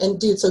immediately sunk. And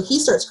dude, so he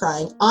starts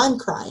crying. I'm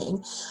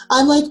crying.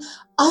 I'm like,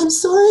 I'm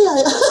sorry.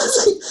 I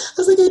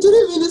was like, I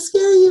didn't mean to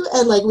scare you.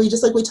 And like, we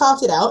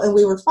talked it out and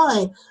we were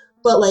fine.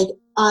 But like,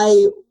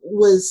 I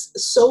was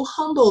so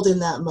humbled in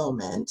that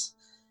moment.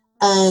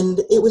 And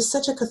it was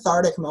such a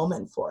cathartic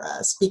moment for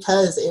us,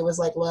 because it was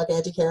like, look,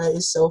 Auntie Kara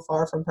is so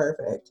far from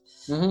perfect.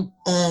 Mm-hmm.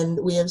 And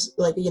we have,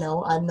 like,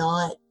 I'm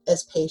not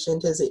as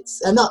patient as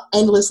I'm not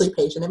endlessly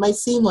patient. It might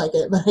seem like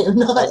it, but I am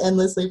not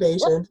endlessly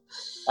patient.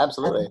 Yeah,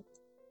 absolutely.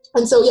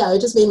 And so, yeah,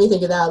 it just made me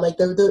think of that. Like,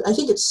 I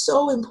think it's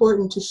so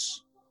important to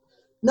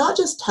not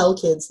just tell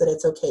kids that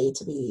it's okay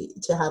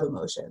to have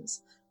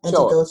emotions and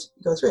to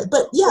go through it,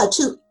 but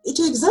to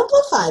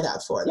exemplify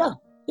that for them.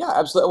 Yeah,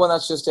 absolutely. Well,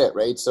 that's just it,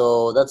 right?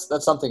 So that's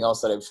something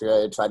else that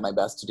I've tried my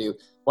best to do.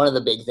 One of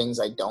the big things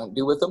I don't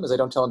do with them is I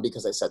don't tell them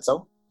because I said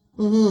so.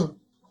 Mm-hmm.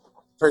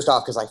 First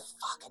off, because I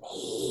fucking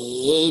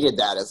hated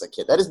that as a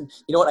kid. That isn't,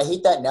 you know what? I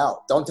hate that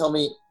now. Don't tell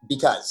me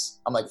because.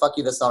 I'm like, fuck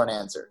you, that's not an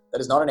answer. That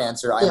is not an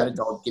answer. I'm an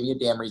adult. Give me a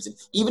damn reason.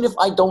 Even if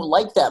I don't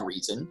like that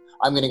reason,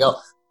 I'm going to go,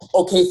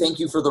 okay, thank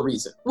you for the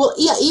reason. Well,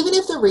 yeah, even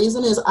if the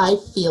reason is I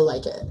feel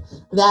like it,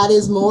 that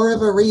is more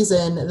of a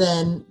reason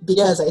than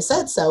because I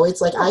said so.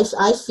 It's like,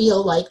 I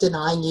feel like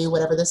denying you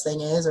whatever this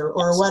thing is or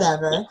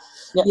whatever.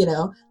 Yeah.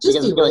 Just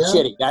because be real.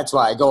 Shitty. That's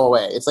why I go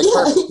away. It's like,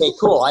 perfect. Okay,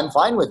 cool. I'm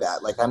fine with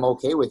that. Like, I'm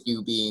okay with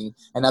you being,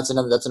 and that's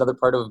another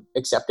part of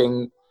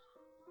accepting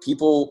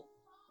people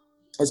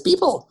as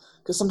people,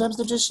 because sometimes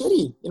they're just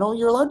shitty.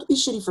 You're allowed to be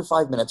shitty for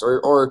 5 minutes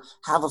or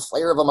have a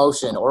flare of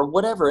emotion or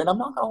whatever, and I'm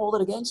not going to hold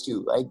it against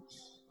you. Like,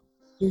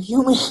 you're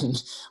human.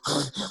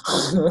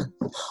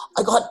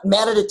 I got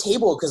mad at a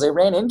table because I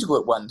ran into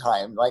it one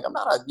time. Like, I'm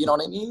not a, you know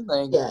what I mean?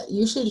 Like, yeah,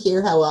 you should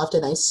hear how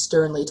often I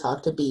sternly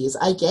talk to bees.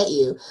 I get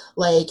you.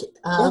 Like,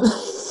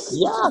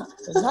 yeah,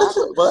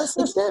 exactly. Well,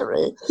 that's it,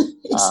 right?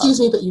 Excuse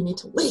me, but you need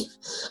to leave.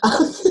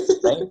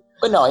 Right?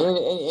 But no,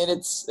 and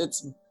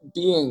it's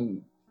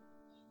being,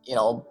 you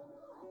know,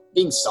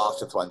 being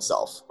soft with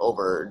oneself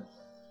over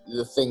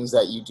the things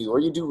that you do or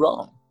you do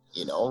wrong,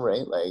 you know,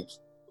 right? Like,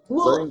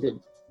 learning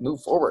to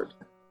move forward.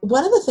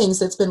 One of the things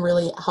that's been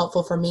really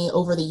helpful for me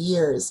over the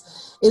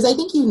years is I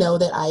think you know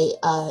that I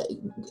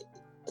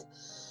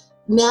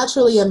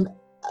naturally am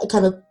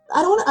kind of,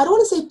 I don't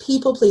want to say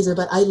people pleaser,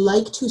 but I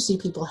like to see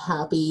people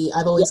happy.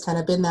 I've always kind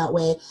of been that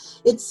way.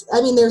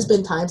 There's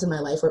been times in my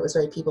life where it was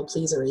very people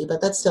pleasery, but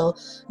that's still,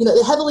 you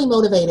know, heavily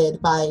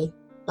motivated by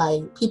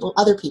people,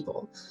 other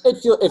people.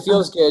 It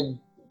feels good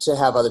to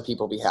have other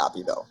people be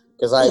happy though.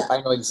 Because I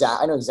know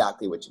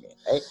exactly what you mean,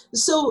 right?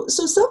 So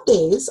some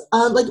days,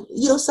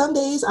 some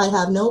days I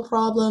have no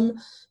problem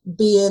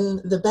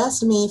being the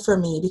best me for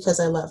me because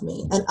I love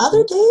me, and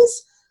other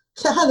days,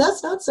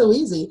 that's not so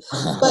easy.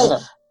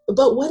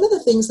 But one of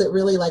the things that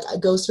really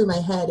goes through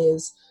my head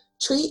is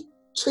treat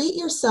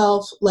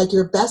yourself like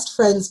your best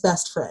friend's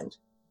best friend.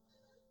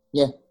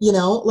 Yeah. You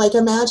know, like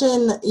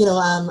imagine,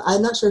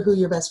 I'm not sure who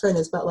your best friend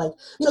is, but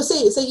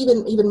say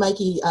even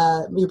Mikey,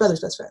 your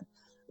brother's best friend.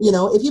 You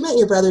know, if you met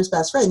your brother's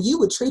best friend, you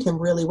would treat him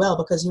really well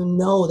because you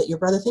know that your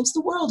brother thinks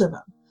the world of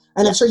him.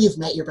 And I'm sure you've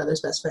met your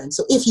brother's best friend.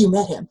 So if you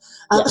met him,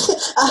 but,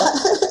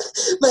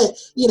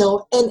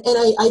 and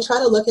I try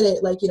to look at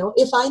it like,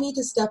 if I need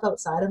to step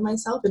outside of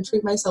myself and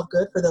treat myself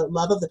good for the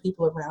love of the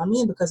people around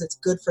me and because it's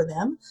good for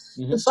them,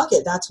 then fuck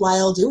it. That's why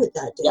I'll do it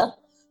that day. Yeah,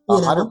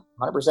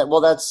 100%.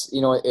 Well, that's,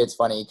 it's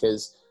funny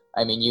because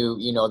I mean,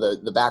 you know,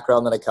 the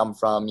background that I come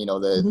from,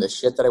 the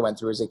shit that I went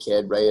through as a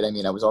kid, right? I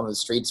mean, I was on the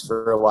streets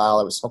for a while.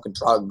 I was smoking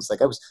drugs.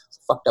 Like, I was a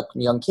fucked up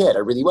young kid.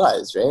 I really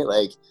was, right?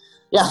 Like,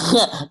 yeah.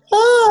 Right?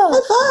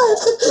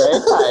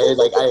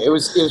 It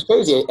was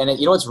crazy. And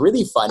it's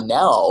really fun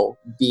now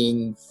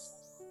being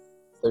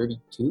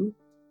 32.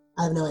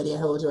 I have no idea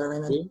how old you are,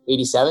 Raymond.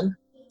 87?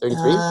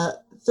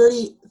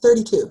 33?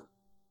 32.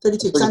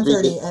 32, because I'm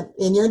 30,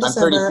 and you're in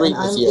December, and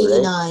I'm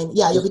 89. Right?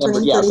 Yeah, you'll be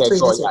turning 33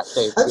 this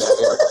year.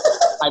 Yeah.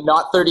 I'm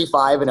not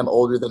 35 and I'm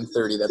older than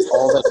 30. That's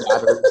all that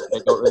matters. I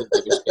don't really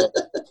give a shit.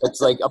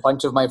 It's like a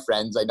bunch of my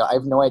friends. I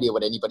have no idea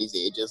what anybody's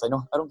age is. I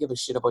don't give a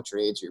shit about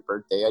your age or your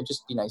birthday. I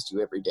just be nice to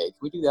you every day. Can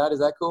we do that? Is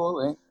that cool?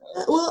 Eh?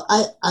 Well,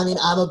 I mean,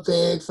 I'm a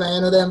big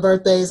fan of them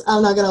birthdays.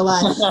 I'm not going to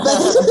lie.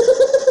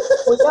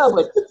 Well, yeah,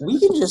 but we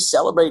can just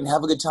celebrate and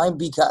have a good time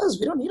because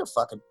we don't need a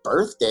fucking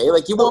birthday.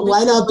 Like, you won't.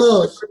 Why not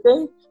both?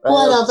 Birthday? Right?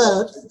 Why not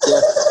both?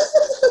 Yeah.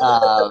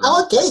 I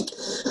want cake.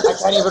 I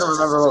can't even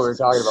remember what we were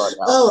talking about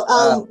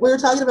now. We were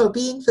talking about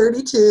being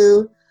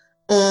 32,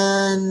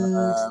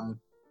 and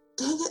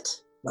dang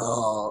it.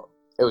 Oh,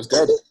 it was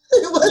good.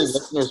 It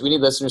was. We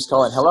need listeners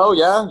calling. Hello,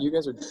 yeah, you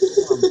guys are.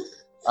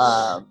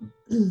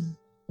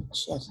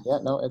 Shit, yeah,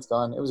 no, it's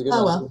gone. It was a good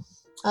one.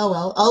 Oh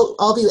well,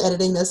 I'll be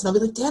editing this and I'll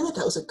be like, damn it,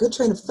 that was a good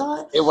train of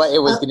thought. It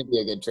was going to be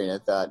a good train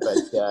of thought, but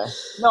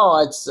no,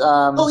 it's.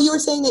 You were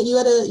saying that you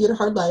had a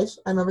hard life.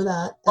 I remember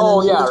that.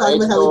 And we were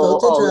talking about how we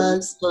both did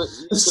drugs.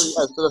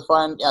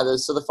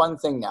 So the fun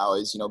thing now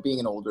is being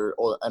an older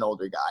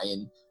guy,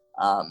 and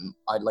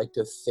I'd like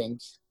to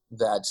think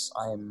that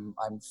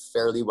I'm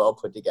fairly well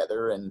put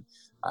together, and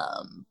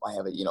I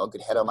have a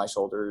good head on my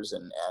shoulders,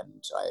 and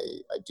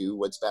I do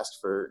what's best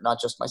for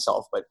not just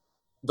myself but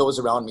those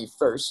around me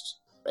first.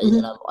 Right.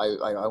 And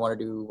I want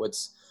to do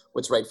what's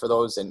right for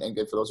those and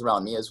good for those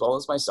around me as well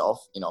as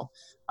myself.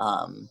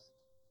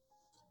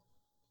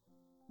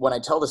 When I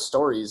tell the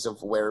stories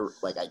of where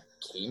I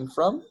came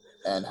from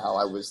and how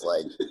I was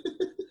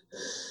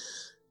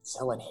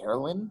selling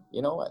heroin,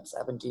 at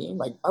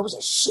 17, I was a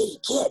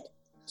shitty kid,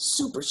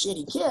 super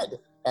shitty kid.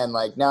 And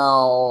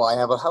now I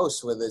have a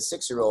house with a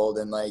 6-year-old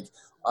and I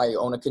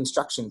own a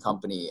construction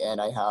company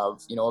and I have,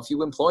 a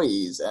few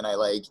employees and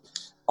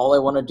all I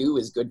want to do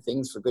is good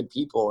things for good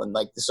people. And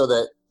so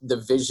that the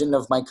vision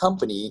of my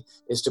company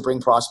is to bring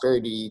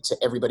prosperity to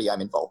everybody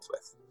I'm involved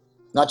with,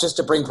 not just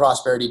to bring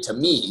prosperity to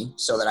me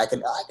so that I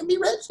can be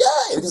rich.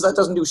 Yeah. Because that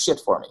doesn't do shit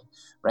for me.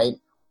 Right.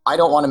 I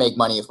don't want to make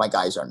money if my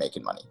guys aren't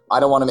making money. I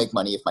don't want to make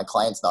money if my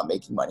client's not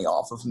making money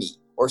off of me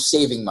or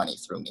saving money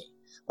through me.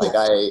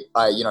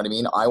 I you know what I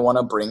mean? I want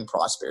to bring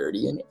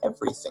prosperity in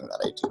everything that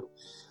I do.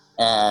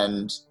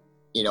 And,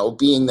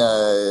 being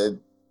the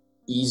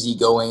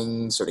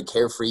easygoing, sort of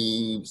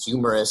carefree,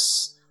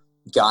 humorous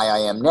guy I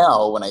am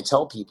now, when I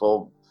tell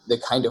people the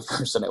kind of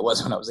person I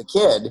was when I was a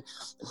kid,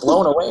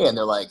 blown away, and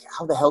they're like,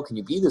 how the hell can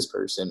you be this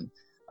person?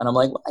 And I'm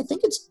like, well, I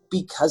think it's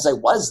because I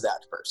was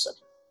that person.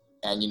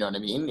 And you know what I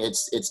mean?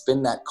 It's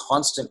been that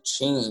constant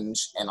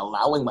change and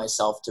allowing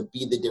myself to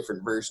be the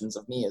different versions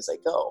of me as I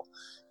go,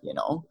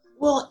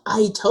 Well,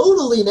 I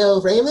totally know,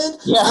 Raymond.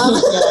 Yeah,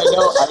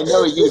 I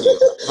know you do.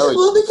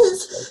 Well,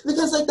 because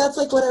that's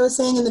what I was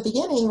saying in the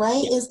beginning,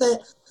 right? Is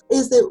that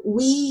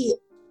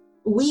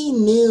we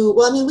knew,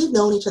 well, I mean, we've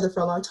known each other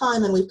for a long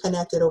time and we've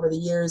connected over the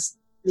years,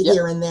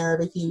 here and there,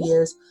 every few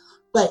years.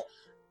 But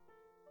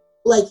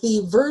like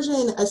the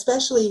version,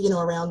 especially, you know,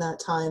 around that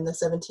time, the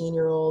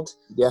 17-year-old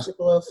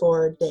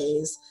 004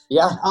 days,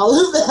 and all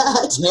of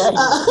that.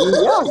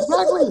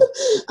 Exactly.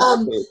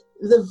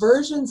 The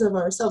versions of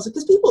ourselves,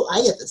 because people,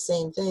 I get the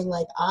same thing.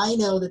 Like, I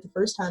know that the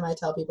first time I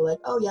tell people, like,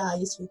 oh yeah, I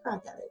used to be a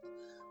crack addict.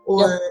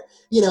 Or,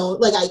 you know,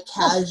 like I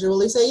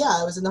casually say, yeah,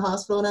 I was in the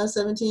hospital when I was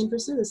 17 for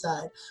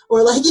suicide.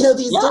 Or like, you know,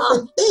 these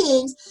different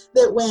things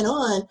that went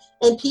on.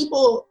 And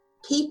people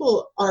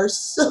are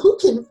so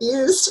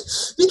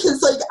confused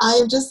because like,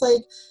 I'm just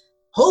like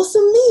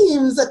wholesome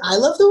memes and I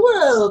love the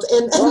world.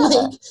 And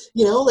like,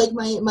 you know, like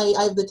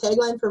I have the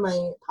tagline for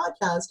my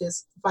podcast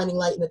is finding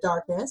light in the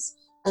darkness.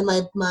 And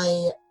my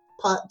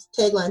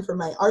tagline for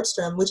my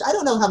Artstrom, which I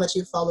don't know how much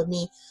you've followed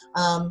me.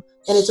 And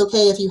it's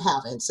okay if you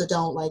haven't. So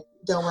don't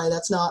worry.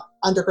 That's not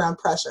underground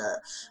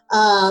pressure.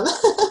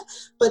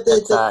 But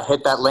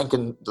hit that link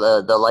and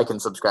the like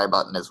and subscribe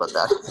button is what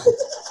that.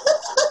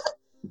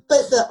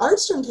 But the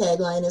Artstrom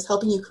tagline is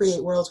helping you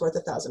create worlds worth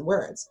 1,000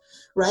 words,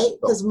 right?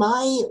 Because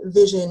my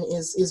vision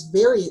is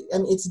very, I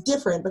mean, it's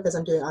different because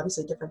I'm doing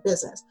obviously different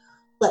business,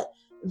 but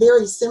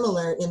very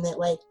similar in that,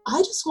 like, I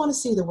just want to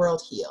see the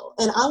world heal.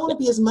 And I want to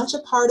be as much a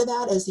part of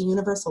that as the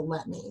universe will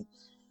let me.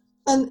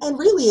 And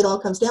really it all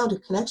comes down to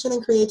connection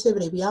and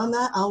creativity. Beyond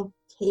that, I don't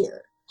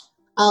care.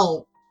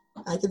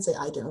 I can say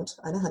I don't.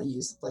 I know how to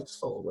use like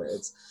full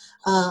words.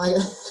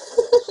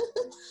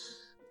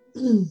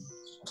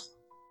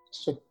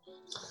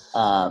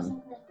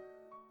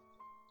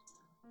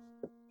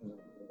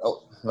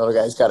 Little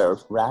guy's got a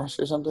rash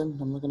or something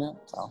I'm looking at.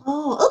 So.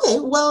 Oh, okay.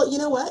 Well, you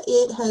know what?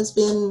 It has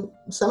been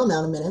some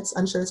amount of minutes.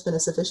 I'm sure it's been a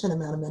sufficient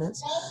amount of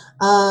minutes.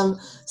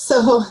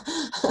 So,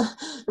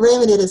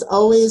 Raymond, it is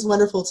always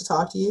wonderful to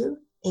talk to you.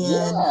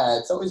 And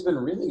it's always been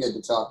really good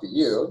to talk to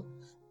you.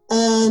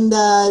 And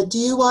do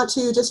you want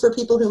to, just for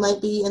people who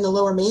might be in the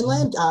Lower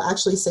Mainland,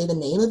 actually say the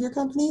name of your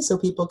company so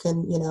people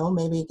can, you know,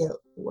 maybe get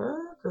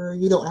work, or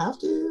you don't have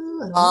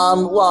to?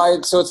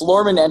 Well, so it's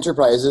Lorman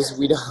Enterprises.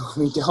 We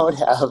don't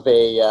have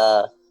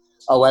a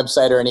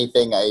website or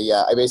anything.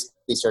 I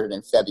basically started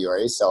in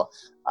February. So,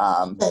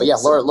 but yeah,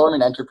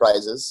 Lorman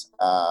Enterprises.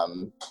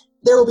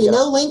 There will be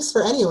no links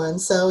for anyone,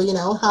 so, you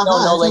know,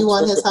 if you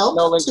want his help,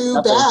 too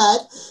bad.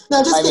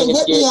 No, just kidding.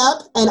 Hit me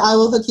up, and I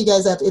will hook you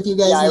guys up if you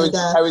guys need.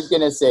 I was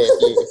gonna say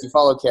if you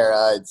follow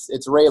Kara,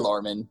 it's Ray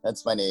Lorman.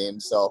 That's my name.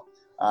 So,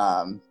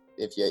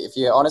 if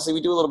you honestly, we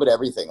do a little bit of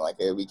everything. Like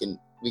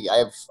I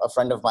have a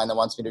friend of mine that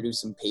wants me to do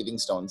some paving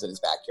stones in his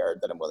backyard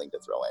that I'm willing to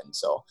throw in.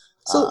 So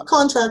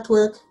contract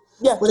work.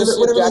 Yeah, whatever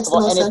makes the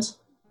most sense.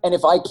 And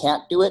if I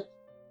can't do it,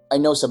 I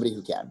know somebody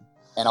who can.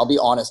 And I'll be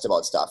honest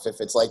about stuff. If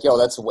it's like, yo,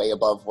 that's way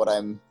above what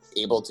I'm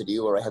able to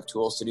do or I have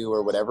tools to do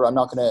or whatever, I'm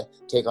not going to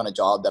take on a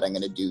job that I'm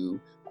going to do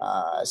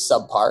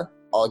subpar.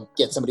 I'll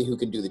get somebody who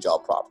can do the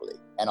job properly.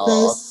 And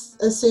I'll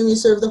assume you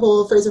serve the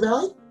whole Fraser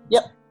Valley?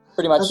 Yep,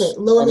 pretty much. Okay,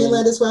 Lower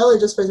Mainland as well, or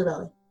just Fraser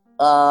Valley?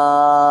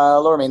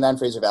 Lower Mainland,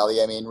 Fraser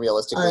Valley. I mean,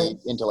 realistically,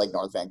 into like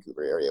North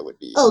Vancouver area would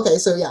be. Okay,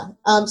 so yeah.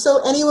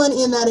 So anyone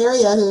in that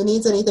area who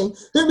needs anything,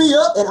 hit me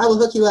up and I will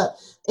hook you up.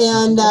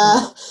 And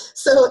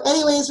so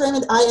anyways,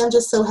 Raymond, I am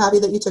just so happy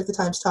that you took the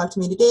time to talk to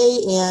me today.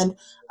 And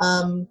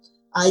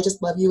I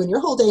just love you and your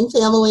whole dang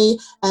family.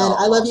 And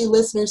I love you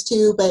listeners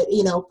too, but,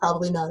 you know,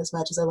 probably not as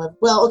much as I love.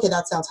 Well, okay,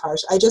 that sounds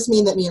harsh. I just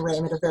mean that me and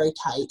Raymond are very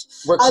tight.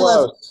 We're close. I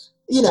love,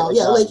 you know,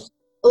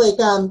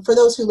 for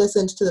those who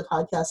listened to the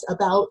podcast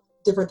about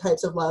different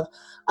types of love,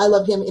 I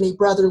love him in a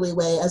brotherly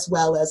way as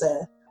well as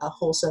a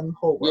wholesome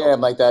whole world. Yeah,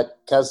 I'm like that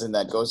cousin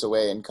that goes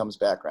away and comes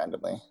back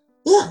randomly.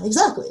 Yeah,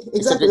 exactly.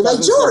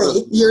 Like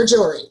Jory, you're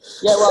Jory.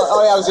 Yeah,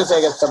 well, I was gonna say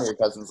I guess some of your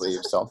cousins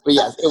leave. So, but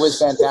yeah, it was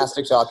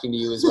fantastic talking to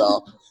you as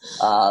well.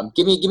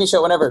 Give me a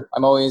shout whenever.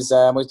 I'm always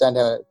down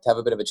to have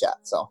a bit of a chat.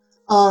 So.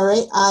 All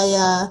right.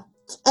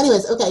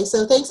 Anyways, okay.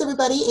 So thanks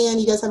everybody,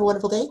 and you guys have a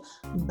wonderful day.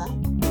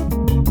 Bye.